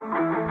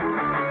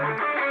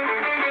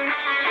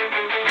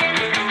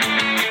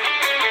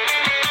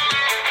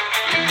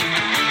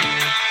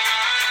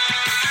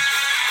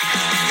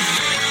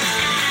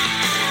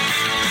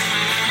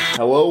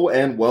Hello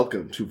and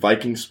welcome to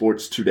Viking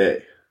Sports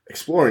Today,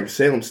 exploring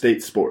Salem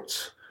State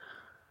sports.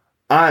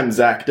 I'm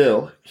Zack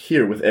Dill,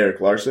 here with Erik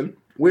Larsson.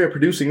 We are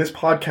producing this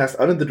podcast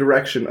under the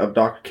direction of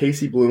Dr.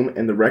 Casey Bloom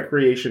in the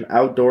Recreation,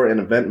 Outdoor, and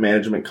Event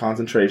Management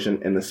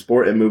concentration in the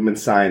Sport and Movement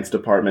Science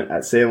Department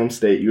at Salem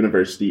State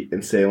University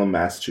in Salem,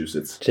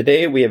 Massachusetts.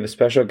 Today we have a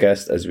special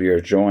guest as we are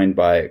joined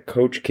by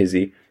Coach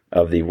Kizzie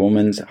of the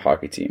women's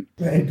hockey team.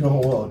 Hey, doing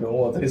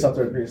well. Today's off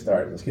to a great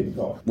start. Let's keep it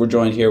going. We're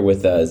joined here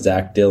with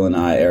Zack, Dill, and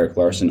I, Erik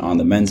Larsson, on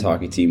the men's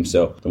hockey team.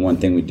 So the one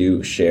thing we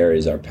do share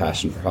is our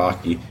passion for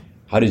hockey.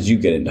 How did you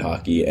get into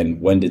hockey, and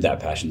when did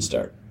that passion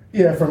start?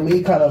 Yeah, for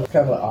me, kind of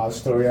an odd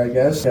story, I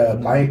guess.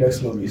 Mighty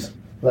Ducks movies.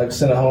 Like,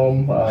 sitting at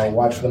home,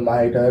 watching the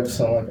Mighty Ducks,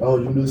 and I'm like, oh,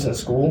 you can do this in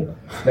school?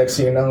 Next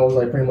thing you know, I was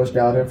like pretty much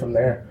dialed in from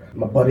there.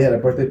 My buddy had a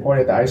birthday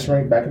party at the ice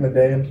rink back in the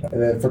day, and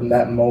then from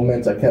that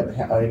moment, I kept,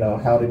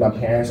 hounding my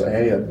parents, like,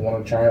 hey, I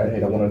want to try it,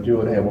 hey, I want to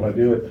do it, hey, I want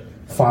to do it.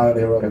 Finally,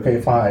 they were like,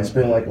 okay, fine, it's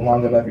been like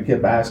long enough, you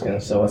kept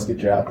asking, so let's get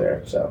you out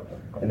there. So,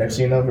 and next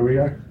thing you know, here we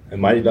are. And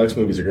Mighty Ducks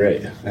movies are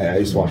great. I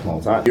used to watch them all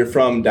the time. You're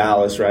from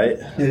Dallas, right?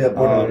 Yeah,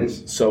 born and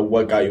raised. So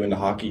what got you into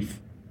hockey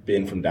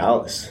being from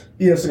Dallas?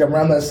 Yeah, so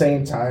around that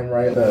same time,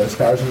 right, the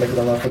Stars were making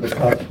a run for the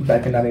Cup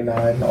back in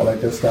 '99, all that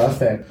good stuff.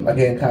 And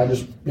again, kind of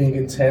just being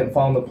intent,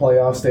 following the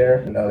playoffs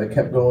there. They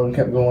kept going,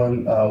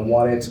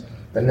 won it.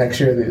 The next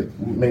year,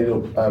 they made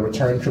a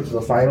return trip to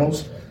the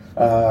finals.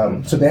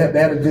 So they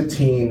had a good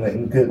team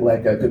and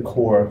a good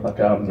core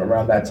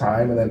around that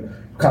time. And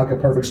then kind of like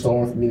a perfect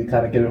storm for me to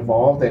kind of get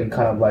involved and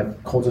kind of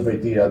like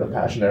cultivate the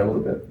passion there a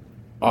little bit.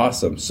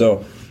 Awesome.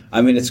 So,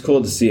 I mean, it's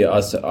cool to see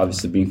us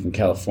obviously being from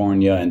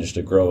California and just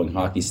a growing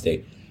hockey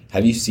state.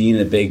 Have you seen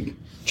a big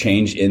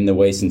change in the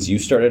way since you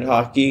started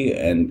hockey,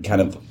 and kind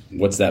of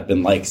what's that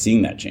been like,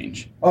 seeing that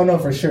change? Oh, no,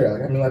 for sure.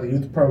 The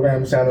youth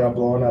programs down there are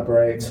blowing up,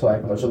 right? So,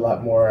 there's a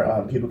lot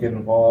more people getting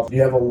involved.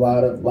 You have a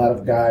lot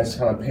of guys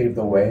kind of pave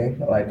the way,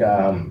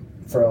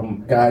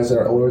 from guys that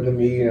are older than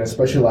me, and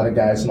especially a lot of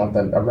guys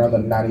around the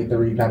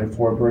 93,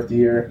 94 birth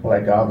year.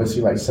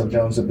 Obviously, Seth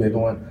Jones, a big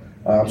one.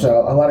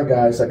 So a lot of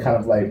guys that kind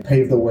of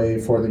pave the way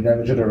for the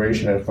younger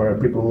generation and for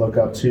people to look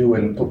up to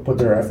and put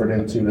their effort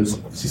into to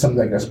see something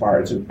they can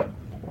aspire to.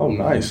 Oh,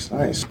 nice.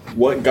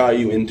 What got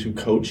you into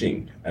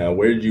coaching?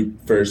 Where did you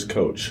first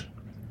coach?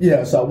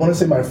 Yeah, so I want to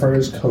say my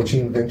first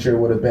coaching venture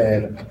would have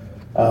been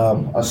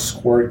a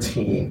squirt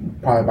team,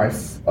 probably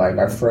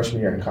my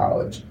freshman year in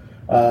college.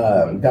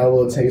 Got a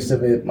little taste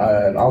of it,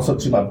 and also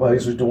too, my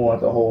buddies were doing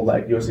the whole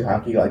USC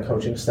hockey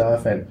coaching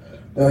stuff, and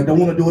they're like, don't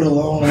want to do it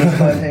alone, I just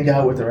want to hang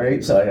out with it,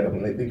 right? So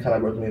they kind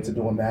of roped me into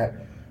doing that.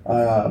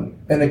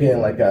 And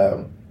again,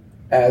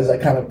 as I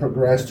kind of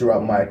progressed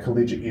throughout my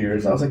collegiate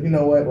years, I was like, you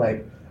know what,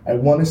 I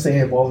want to stay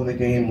involved in the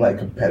game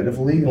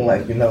competitively,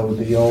 and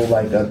the old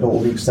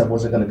adult league stuff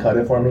wasn't going to cut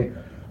it for me.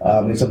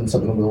 Need something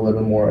with a little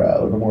bit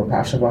more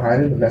passion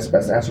behind it, and that's the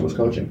best answer was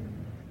coaching.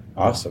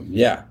 Awesome,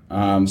 yeah.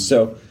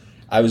 So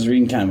I was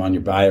reading kind of on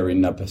your bio,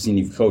 reading up. I've seen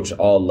you've coached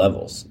all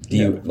levels. Do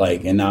you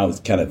and now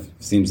it kind of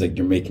seems like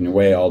you're making your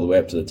way all the way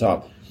up to the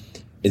top.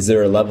 Is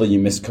there a level you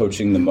miss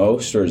coaching the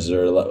most, or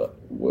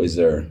was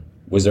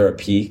there a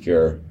peak,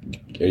 or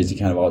is it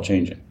kind of all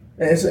changing?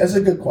 It's a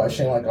good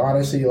question.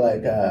 Honestly,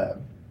 I'm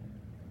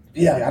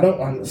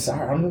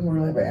sorry, I don't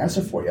really have an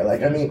answer for you.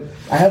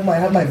 I have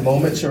my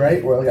moments,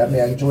 right, where I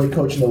enjoy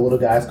coaching the little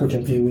guys,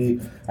 coaching Pee Wee.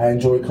 I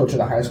enjoy coaching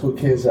the high school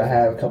kids. I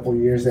had a couple of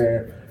years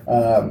there.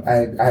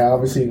 I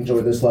obviously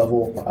enjoy this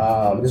level.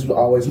 This was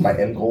always my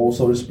end goal,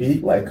 so to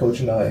speak,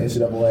 coaching the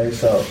NCAA.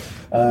 So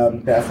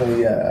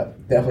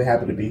definitely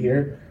happy to be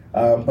here.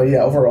 But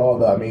yeah, overall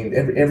though,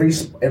 every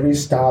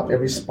stop,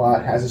 every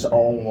spot has its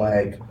own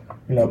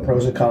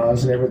pros and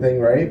cons and everything,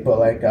 right?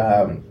 But I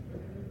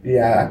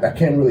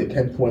can't really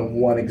pinpoint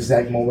one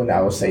exact moment.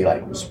 I would say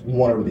was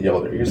one or the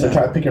other. You're just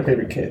trying to pick your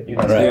favorite kid,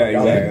 Right?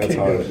 Yeah,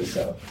 exactly.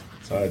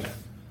 That's hard.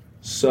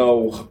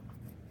 So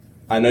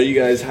I know you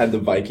guys had the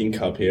Viking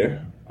Cup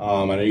here.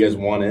 I know you guys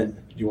won it.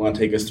 Do you want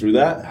to take us through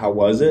that? How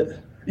was it?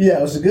 Yeah,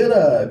 it was a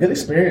good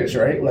experience,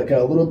 right?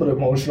 A little bit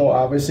emotional,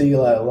 obviously, a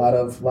lot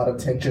of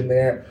tension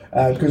there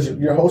because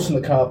you're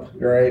hosting the cup,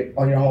 right,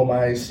 on your home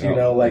ice.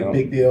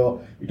 Big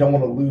deal. You don't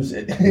want to lose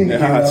it.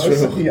 That's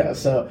true.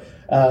 So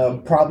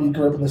probably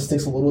grew up in the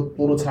sticks a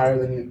little tighter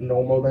than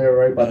normal there,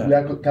 right? But we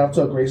got off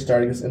to a great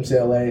start against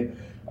MCLA.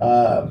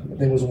 I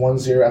think it was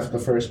 1-0 after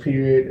the first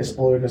period.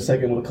 Exploded in the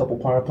second with a couple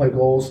power play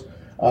goals.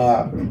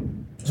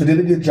 So did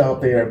a good job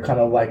there, kind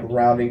of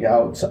rounding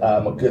out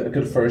a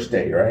good first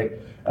day, right?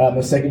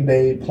 The second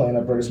day playing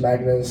at Bertus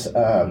Magnus,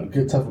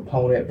 good tough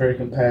opponent, very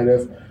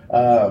competitive.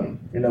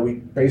 We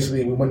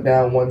went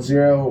down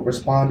 1-0,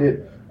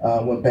 responded,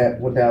 went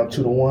down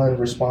 2-1,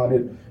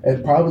 responded,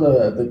 and probably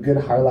the good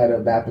highlight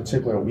of that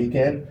particular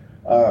weekend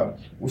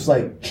was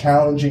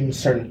challenging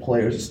certain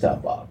players to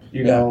step up.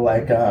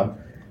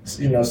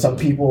 Some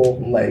people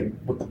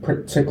with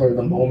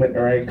the moment,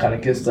 right, kind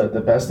of gets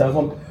the best of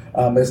them.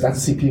 It's nice to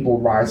see people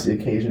rise to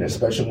the occasion,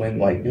 especially when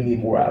you need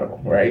more out of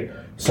them, right?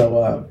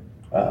 So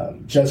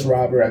Jess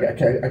Robert, I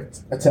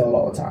tell it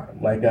all the time.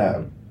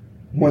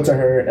 Went to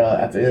her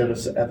at the end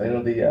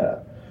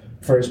of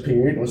first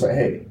period. It was like,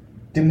 hey,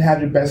 didn't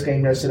have your best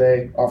game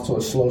yesterday, off to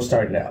a slow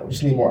start now.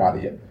 Just need more out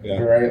of you. Yeah.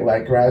 Right?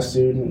 Like, grad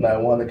student,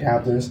 one of the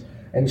captains,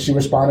 and she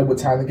responded with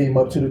tying the game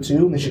up 2-2,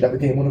 and then she got the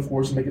game winning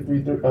for us to make it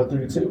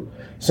 3-2.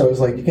 So it's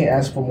like, you can't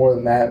ask for more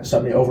than that. So,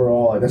 I mean,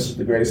 overall, like, this is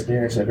a great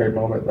experience and a great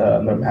moment.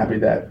 I'm happy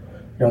that,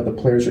 the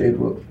players are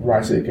able to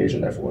rise to the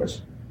occasion there for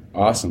us.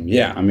 Awesome.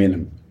 Yeah, I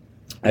mean,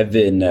 I've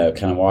been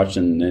kind of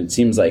watching, and it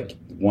seems like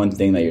one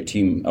thing that your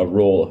team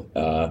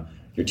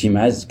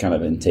has kind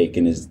of been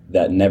taking is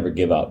that never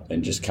give up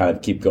and just kind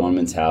of keep going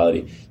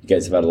mentality. You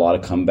guys have had a lot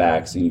of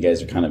comebacks, and you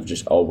guys are kind of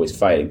just always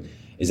fighting.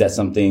 Is that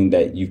something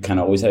that you've kind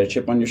of always had a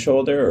chip on your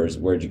shoulder, or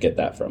where'd you get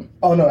that from?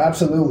 Oh, no,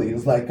 absolutely.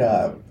 It's like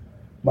I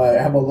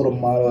have a little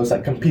motto. It's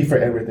like compete for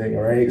everything,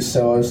 right?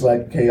 So it's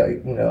like, okay,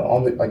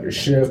 on your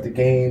shift, the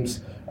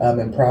games,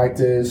 in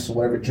practice,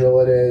 whatever drill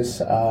it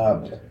is,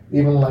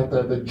 even like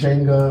the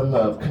Jenga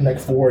of Connect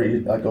 4,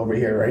 like over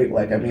here, right?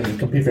 Like, I mean, you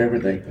compete for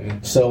everything.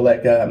 Mm-hmm. So,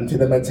 like, to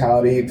the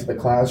mentality, to the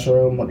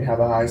classroom, like, have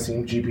a high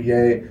team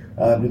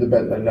GPA, do the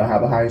best,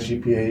 have the highest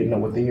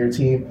GPA, within your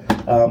team.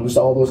 Just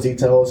all those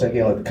details, and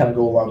again, like, kind of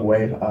go a long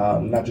way,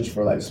 not just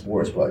for like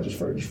sports, but just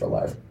for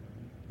life.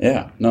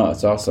 Yeah, no,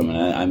 that's awesome,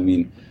 and I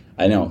mean,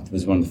 I know it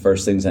was one of the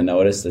first things I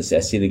noticed. I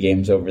see the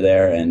games over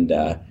there, and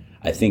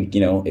I think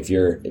if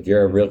you're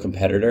a real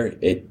competitor,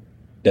 it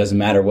doesn't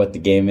matter what the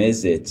game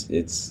is. It's and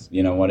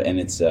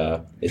it's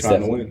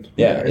trying to win.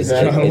 Yeah, it's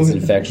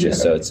infectious.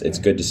 Yeah. So it's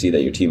good to see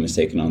that your team is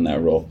taking on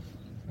that role.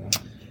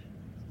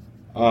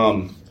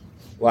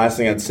 Last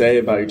thing I'd say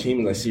about your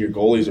team is I see your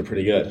goalies are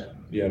pretty good.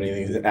 Do you have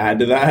anything to add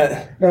to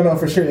that? No,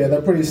 for sure. Yeah,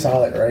 they're pretty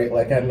solid, right?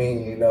 Like, I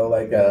mean, you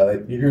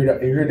hear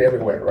it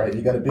everywhere, right?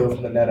 You got to build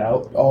from the net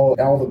out. All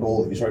the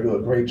goalies, right, do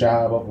a great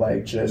job of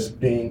like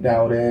just being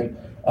dialed in.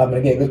 And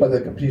again, it goes back to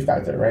the compete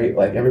factor, right?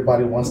 Like,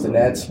 everybody wants the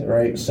nets,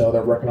 right? So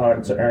they're working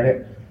hard to earn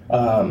it.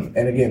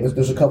 And again,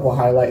 there's a couple of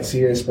highlights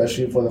here,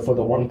 especially for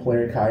the one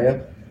player,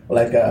 Kaya.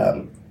 Like,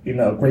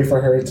 great for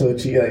her to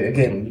achieve. Like,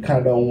 again, you kind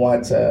of don't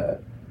want to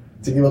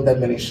give up that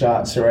many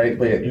shots, right?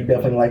 But you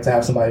definitely like to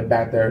have somebody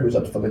back there who's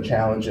up for the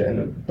challenge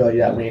and bail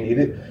you out when you need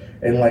it.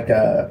 And like,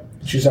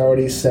 she's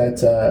already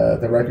set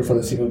the record for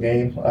the single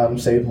game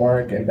save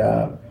mark and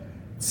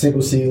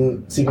single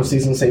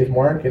season save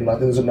mark, and I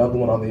think there's another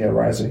one on the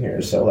horizon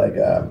here. So like,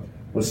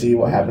 we'll see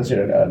what happens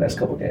here in the next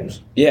couple of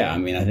games. Yeah, I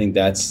mean, I think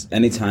that's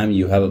anytime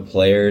you have a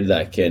player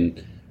that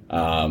can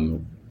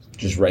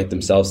just write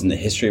themselves in the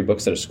history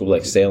books at a school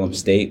like Salem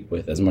State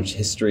with as much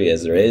history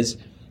as there is.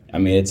 I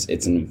mean,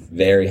 it's a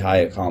very high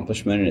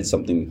accomplishment, and it's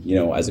something,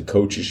 as a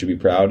coach you should be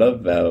proud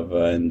of,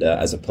 and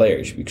as a player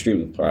you should be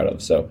extremely proud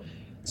of. So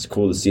it's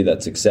cool to see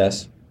that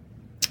success.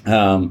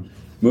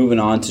 Moving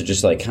on to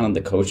just like kind of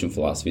the coaching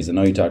philosophies. I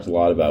know you talked a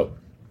lot about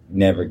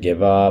never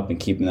give up and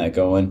keeping that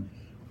going.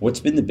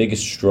 What's been the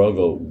biggest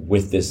struggle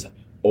with this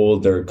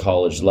older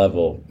college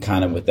level,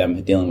 kind of with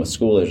them dealing with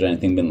schoolers or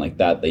anything been like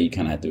that you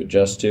kind of had to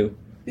adjust to?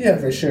 Yeah,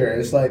 for sure.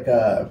 It's like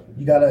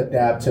you got to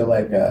adapt to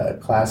like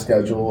class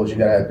schedules. You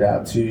got to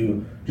adapt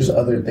to just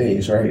other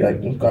things, right?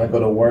 Like, you got to go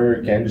to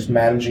work and just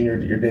managing your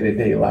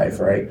day-to-day life,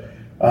 right?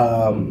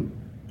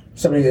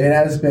 So I mean, it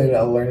has been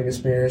a learning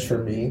experience for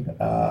me.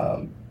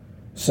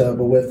 But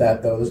with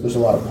that though, there's a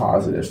lot of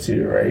positives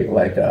too, right?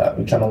 Like,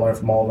 I'm trying to learn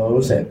from all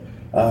those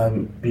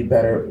and be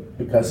better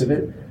because of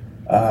it.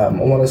 I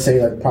want to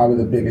say like probably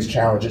the biggest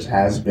challenges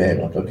has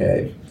been like,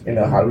 okay,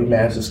 how do we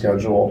manage the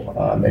schedule?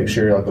 Make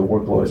sure like the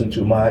workload isn't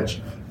too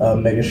much.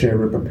 Making sure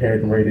we're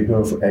prepared and ready to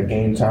go at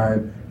game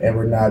time, and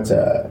we're not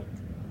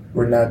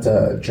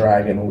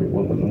dragging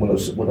when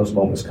those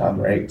moments come,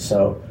 right?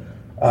 So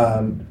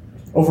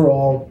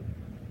overall,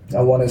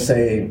 I want to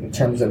say in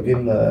terms of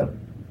getting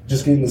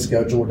the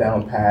schedule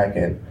down pat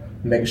and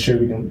making sure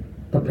we can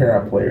prepare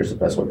our players the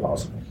best way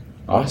possible.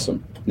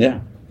 Awesome. Yeah.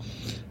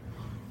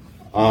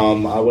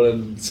 I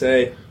would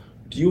say,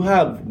 do you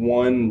have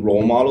one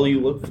role model you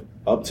look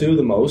up to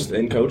the most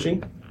in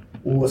coaching?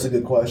 Ooh, that's a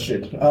good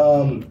question.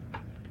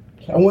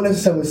 I wouldn't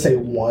necessarily say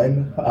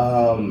one.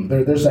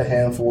 There's a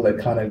handful that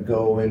kind of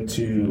go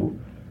into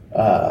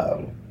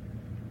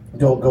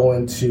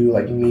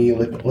like me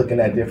looking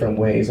at different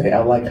ways. Hey,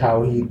 I like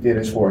how he did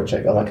his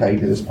forecheck. I like how he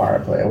did his power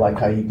play. I like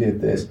how he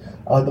did this.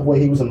 I like the way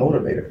he was a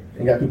motivator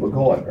and got people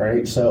going,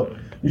 right? So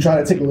you try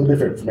to take a little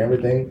different from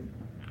everything,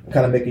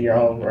 kind of make it your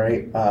own,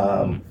 right?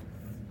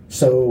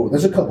 So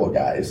there's a couple of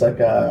guys like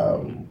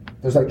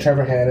there's like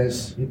Trevor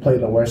Hannes. He played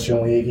in the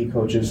Western League. He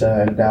coaches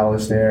in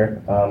Dallas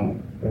there.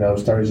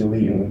 Stars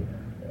Elite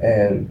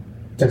and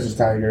Texas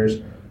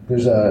Tigers.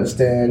 There's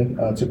Stan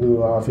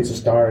Tabuoff. He's a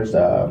Stars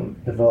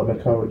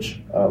development coach.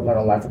 Learn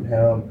a lot from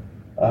him.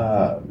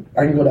 I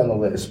can go down the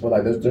list, but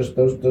like there's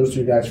those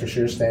two guys for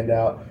sure stand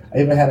out. I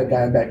even had a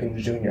guy back in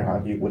junior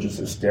hockey, which is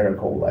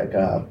hysterical. Like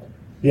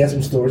he has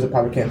some stories I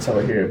probably can't tell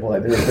it here, but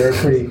like they're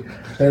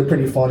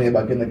pretty funny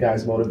about getting the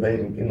guys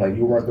motivated, and like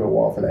you run through a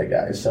wall for that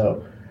guy.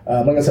 So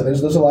like I said,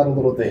 there's a lot of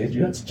little things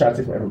you have to try to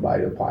take from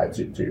everybody to apply it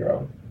to your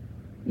own.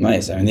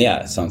 Nice. I mean,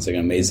 yeah, it sounds like an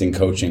amazing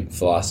coaching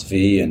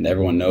philosophy, and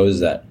everyone knows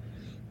that,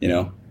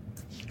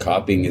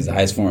 copying is the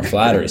highest form of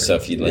flattery. So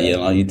if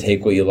you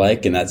take what you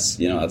like, and that's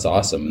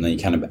awesome, and then you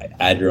kind of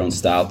add your own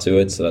style to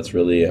it. So that's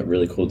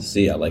really cool to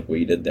see. I like what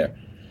you did there.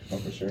 Oh,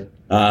 for sure.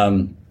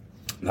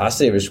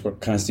 Lastly, I just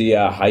kind of see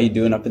how you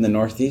doing up in the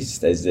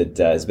Northeast. Has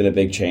been a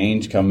big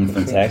change coming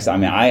from Texas? I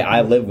mean,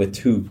 I live with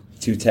two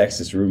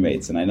Texas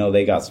roommates, and I know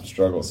they got some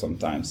struggles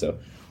sometimes. So,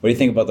 what do you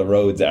think about the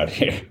roads out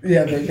here?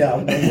 Yeah, they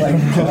got you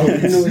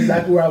knew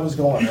exactly where I was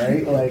going,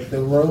 right? Like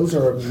the roads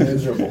are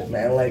miserable,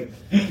 man. Like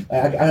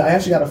I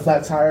actually got a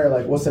flat tire.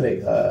 Like what's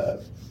today?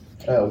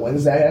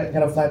 Wednesday. I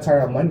got a flat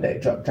tire on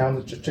Monday.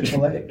 Down to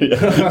Chick-fil-A. Like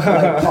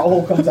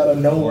pothole comes out of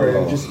nowhere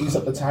and just eats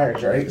up the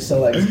tires, right? So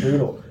like it's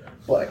brutal.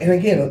 But and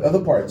again, the other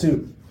part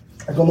too,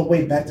 I go on the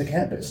way back to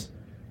campus.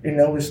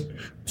 It's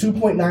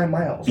 2.9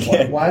 miles.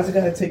 Why is it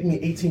gonna take me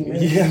 18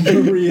 minutes? Yeah,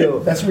 for real.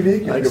 That's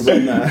ridiculous. I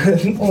can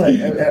that. Like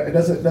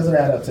it doesn't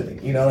add up to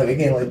me. Like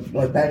again,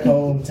 like back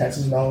home,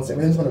 Texas and all this,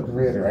 everything's on a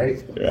grid,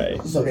 right? Right.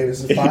 So okay,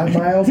 this is 5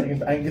 miles.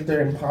 I can get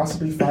there in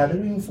possibly 5,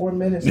 maybe even 4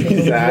 minutes.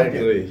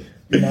 Exactly.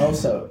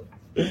 So,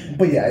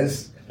 but yeah,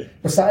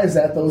 besides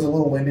that, though, it was a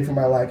little windy for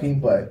my liking.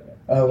 But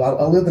I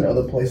lived in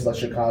other places like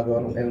Chicago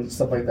and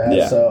stuff like that.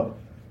 Yeah. So.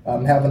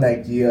 Have an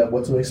idea of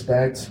what to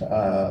expect.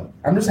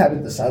 I'm just happy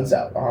the sun's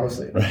out,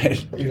 honestly.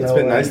 Right. It's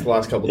been nice the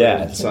last couple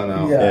days with the sun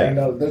out.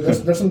 Yeah.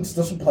 There's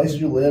some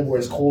places you live where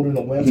it's cold in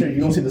the winter. You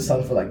don't see the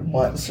sun for like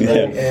months,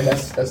 right? And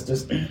that's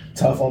just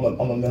tough on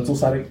the mental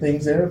side of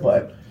things there.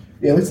 But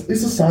yeah, at least the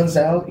sun's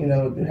out.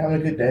 You're having a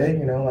good day.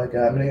 At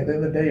the end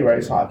of the day, right?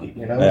 It's hockey.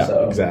 Yeah,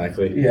 so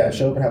exactly. Yeah,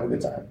 show up and have a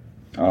good time.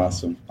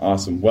 Awesome.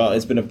 Well,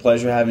 it's been a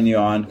pleasure having you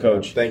on,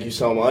 Coach. Thank you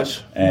so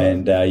much.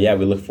 And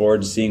we look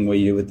forward to seeing what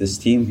you do with this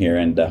team here,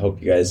 and hope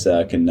you guys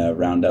can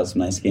round out some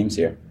nice games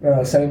here.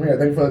 Same here.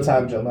 Thank you for the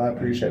time, Joe. I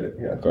appreciate it.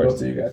 Yeah, of course. Both to you guys.